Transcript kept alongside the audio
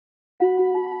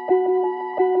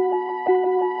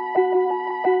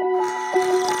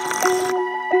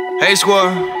Hey squad,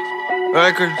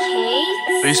 records,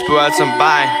 visu pavācam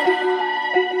Spaiņa.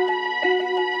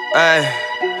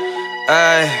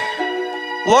 Ej,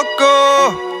 Locco,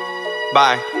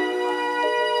 bye.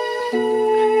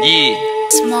 Yeah.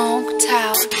 Smoke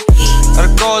town.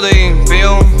 Ar kodīnu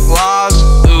pilnu glāzi,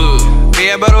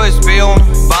 piebarojas pilnu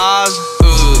bāzi.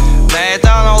 Nē,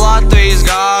 tā nav Latvijas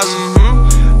gāze,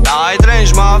 tā ir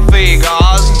Trenču mafija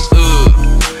gāze.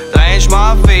 Trenču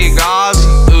mafija gāze,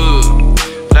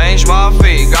 Trenču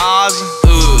mafija gāze,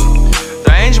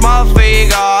 Trenču mafija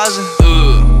gāze.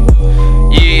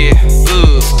 Yeah,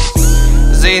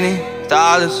 zini,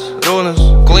 tādas runas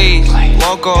klīst,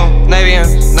 Locco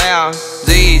neviens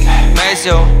neatdzīt. Mēs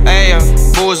jau ejam,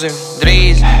 būsim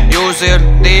drīz, jūs ir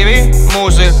divi,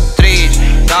 mūs ir trīs.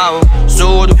 Tavu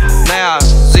sūdu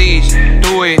neatzīs,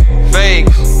 tu ir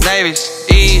fake, nevis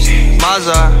īsts.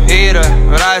 Mazā ir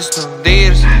restu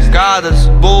dīrs, kādas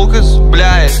bulkas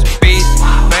bļājas pīst.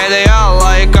 Pēdējā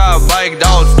laikā baig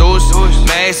daudz tus,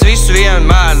 mēs visu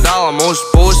vienmēr dalam uz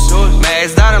pusi.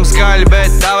 Mēs daram skaļi,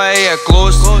 bet tavējie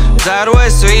klus,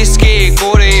 dzerojas viskī,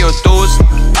 kuri jūtus.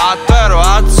 Atveru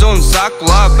acis un saku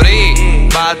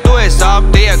labrīt, bet tu esi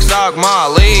aptiek sākumā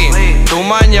līd. Tu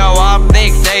man jau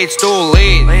apnīk teic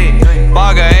tūlīt,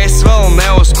 paga es vēl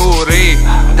neuzkurīt.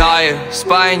 Tā ir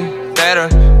Spaiņa,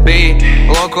 terapija,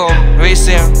 Locco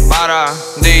visiem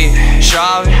parādīja.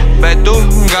 Šāvi, bet tu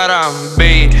garām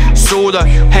biji, sūda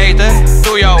heite,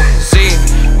 tu jau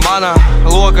zini. Mana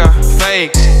loka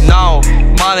fake nav,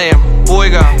 maniem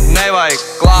puigām nevajag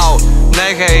klaut.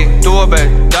 Nehei to, bet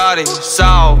dari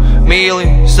savu, mīli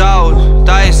savus,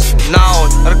 taisi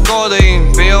naudu. Ar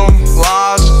kodīnu pilnu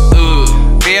glāzi,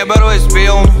 piebarojas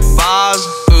pilnu bāzi.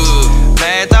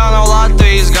 Nē, tā nav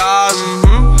Latvijas gāze,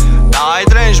 tā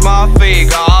ir Trenču mafija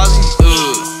gāze.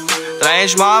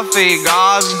 Trenču mafija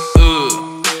gāze,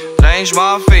 Trenču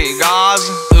mafija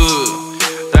gāze,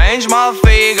 Trenču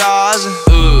mafija gāze.